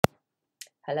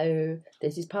Hello,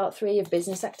 this is part 3 of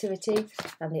business activity,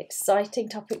 and the exciting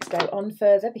topics go on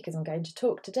further because I'm going to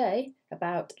talk today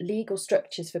about legal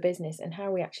structures for business and how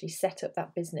we actually set up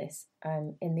that business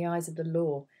in the eyes of the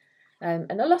law.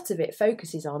 And a lot of it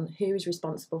focuses on who is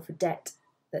responsible for debt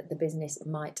that the business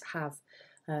might have,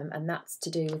 and that's to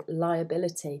do with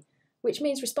liability, which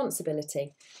means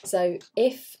responsibility. So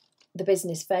if the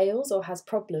business fails or has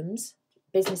problems,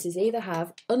 businesses either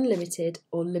have unlimited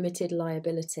or limited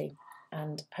liability.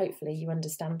 And hopefully you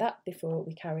understand that before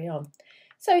we carry on.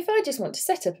 So if I just want to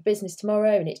set up a business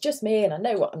tomorrow and it's just me and I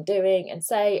know what I'm doing, and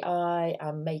say I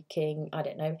am making, I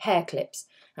don't know, hair clips,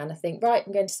 and I think, right,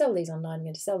 I'm going to sell these online, I'm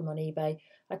going to sell them on eBay.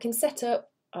 I can set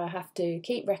up, I have to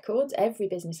keep records. Every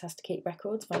business has to keep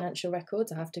records, financial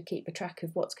records. I have to keep a track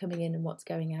of what's coming in and what's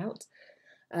going out.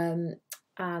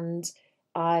 And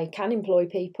I can employ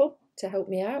people to help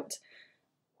me out,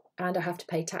 and I have to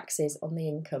pay taxes on the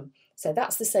income. So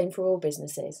that's the same for all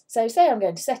businesses. So say I'm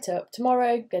going to set up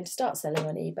tomorrow, going to start selling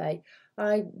on eBay.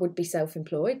 I would be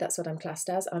self-employed. That's what I'm classed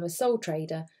as. I'm a sole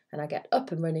trader and I get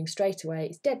up and running straight away.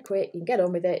 It's dead quick. You can get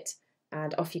on with it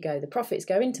and off you go. The profits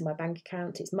go into my bank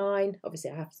account. It's mine. Obviously,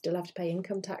 I still have to pay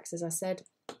income tax, as I said,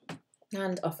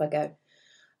 and off I go.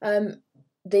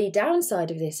 The downside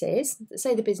of this is,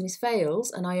 say the business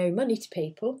fails and I owe money to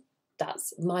people,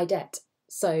 that's my debt.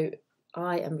 So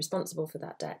I am responsible for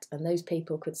that debt, and those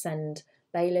people could send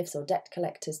bailiffs or debt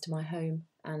collectors to my home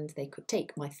and they could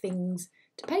take my things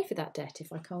to pay for that debt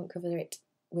if I can't cover it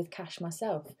with cash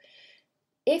myself.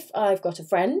 If I've got a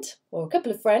friend or a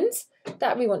couple of friends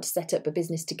that we want to set up a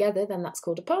business together, then that's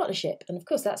called a partnership. And of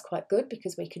course that's quite good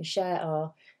because we can share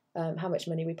our how much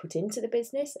money we put into the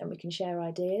business and we can share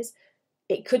ideas.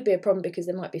 It could be a problem because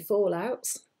there might be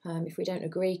fallouts if we don't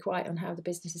agree quite on how the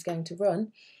business is going to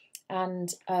run. And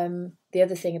the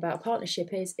other thing about a partnership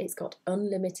is it's got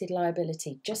unlimited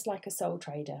liability, just like a sole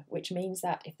trader, which means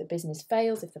that if the business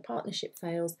fails, if the partnership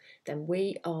fails, then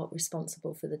we are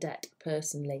responsible for the debt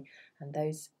personally. And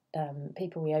those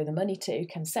people we owe the money to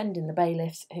can send in the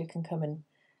bailiffs who can come and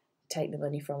take the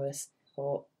money from us,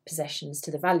 or possessions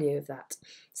to the value of that.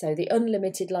 So the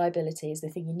unlimited liability is the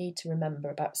thing you need to remember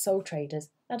about sole traders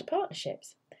and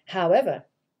partnerships. However,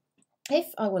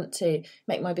 if I want to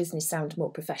make my business sound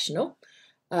more professional,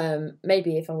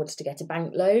 maybe if I wanted to get a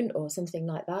bank loan or something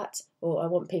like that, or I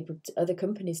want other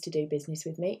companies to do business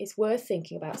with me, it's worth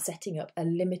thinking about setting up a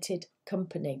limited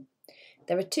company.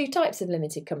 There are 2 types of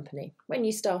limited company. When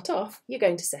you start off, you're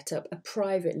going to set up a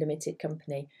private limited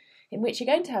company in which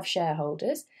you're going to have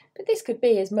shareholders, but this could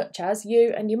be as much as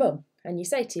you and your mum. And you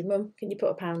say to your mum, can you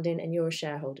put £1 in and you're a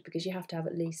shareholder, because you have to have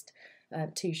at least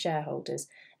 2 shareholders.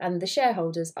 And the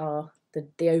shareholders are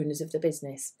the owners of the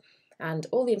business. And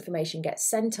all the information gets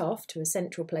sent off to a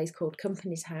central place called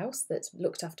Companies House that's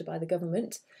looked after by the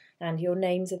government. And your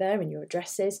names are there and your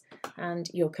addresses, and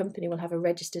your company will have a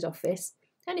registered office.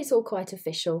 And it's all quite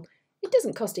official. It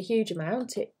doesn't cost a huge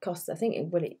amount. It costs, I think,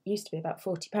 it used to be about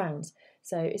 £40.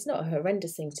 So it's not a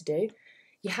horrendous thing to do.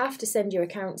 You have to send your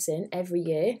accounts in every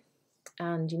year,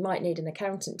 and you might need an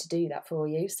accountant to do that for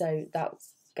you. So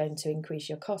that's going to increase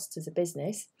your costs as a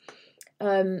business.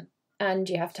 And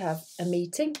you have to have a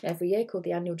meeting every year called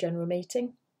the annual general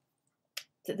meeting.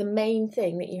 That the main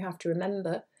thing that you have to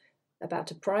remember about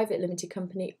a private limited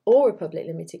company or a public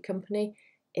limited company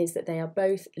is that they are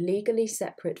both legally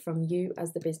separate from you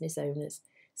as the business owners.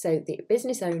 So the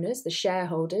business owners, the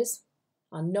shareholders,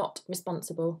 are not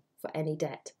responsible for any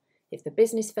debt. If the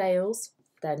business fails,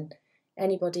 then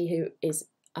anybody who is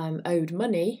owed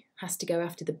money has to go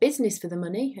after the business for the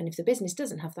money, and if the business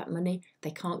doesn't have that money,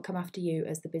 they can't come after you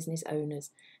as the business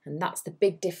owners. And that's the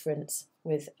big difference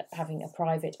with having a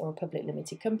private or a public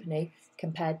limited company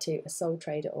compared to a sole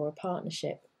trader or a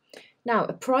partnership. Now,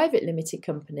 a private limited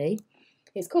company,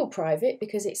 it's called private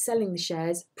because it's selling the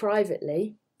shares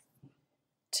privately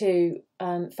to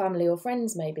family or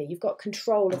friends maybe. You've got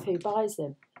control of who buys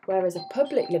them. Whereas a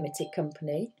public limited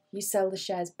company, you sell the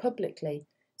shares publicly.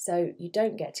 So you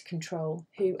don't get to control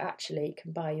who actually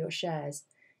can buy your shares.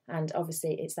 And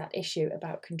obviously it's that issue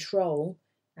about control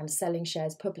and selling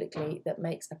shares publicly that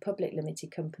makes a public limited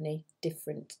company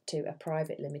different to a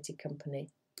private limited company.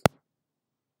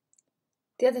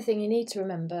 The other thing you need to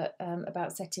remember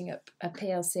about setting up a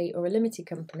PLC or a limited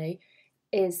company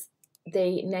is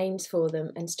the names for them.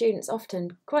 And students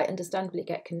often, quite understandably,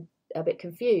 get a bit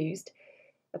confused.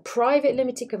 A private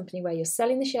limited company where you're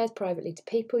selling the shares privately to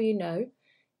people you know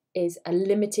is a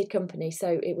limited company,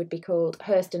 so it would be called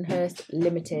Hurst & Hurst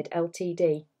Limited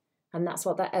Ltd, and that's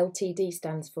what that Ltd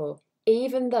stands for,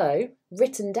 even though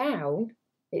written down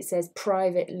it says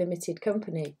private limited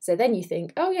company. So then you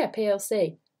think, oh yeah,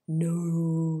 PLC.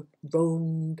 No,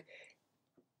 Wrong.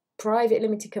 Private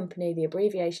limited company, the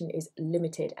abbreviation is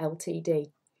limited,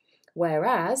 LTD.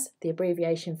 Whereas the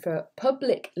abbreviation for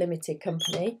public limited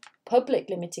company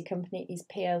is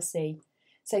PLC.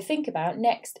 So think about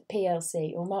Next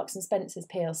PLC or Marks and Spencer's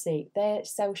PLC. They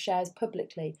sell shares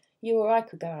publicly. You or I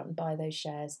could go out and buy those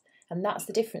shares. And that's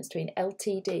the difference between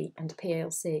LTD and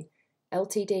PLC.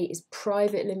 LTD is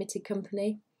private limited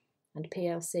company and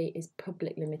PLC is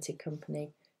public limited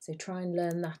company. So try and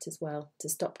learn that as well to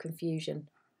stop confusion.